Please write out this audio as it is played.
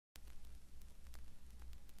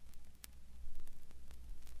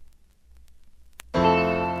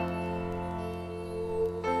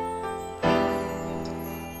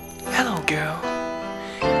girl.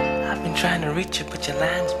 I've been trying to reach you, but your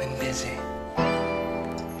line's been busy.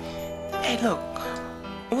 Hey, look,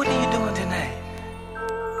 what are you doing tonight?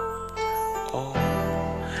 Oh,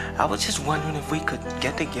 I was just wondering if we could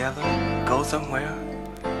get together, go somewhere,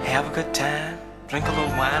 have a good time, drink a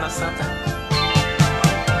little wine or something.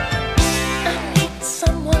 I need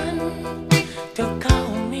someone to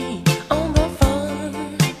call me on the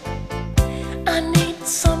phone. I need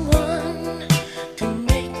someone to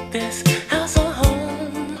make this house a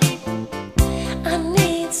home. I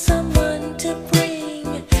need someone to bring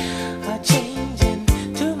a change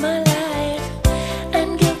into my life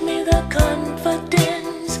and give me the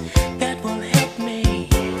confidence that will help me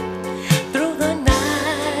through the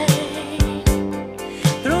night,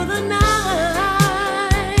 through the night.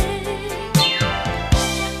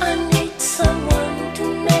 I need someone to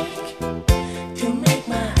make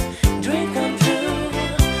my dream come true.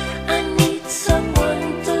 I need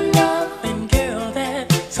someone to love, and girl,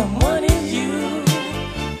 that someone is you.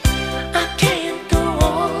 I can't go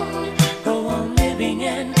on living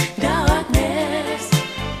in darkness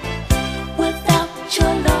without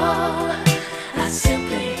your love. I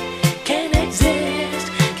simply can't exist,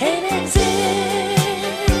 can't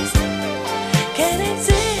exist, can't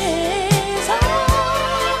exist.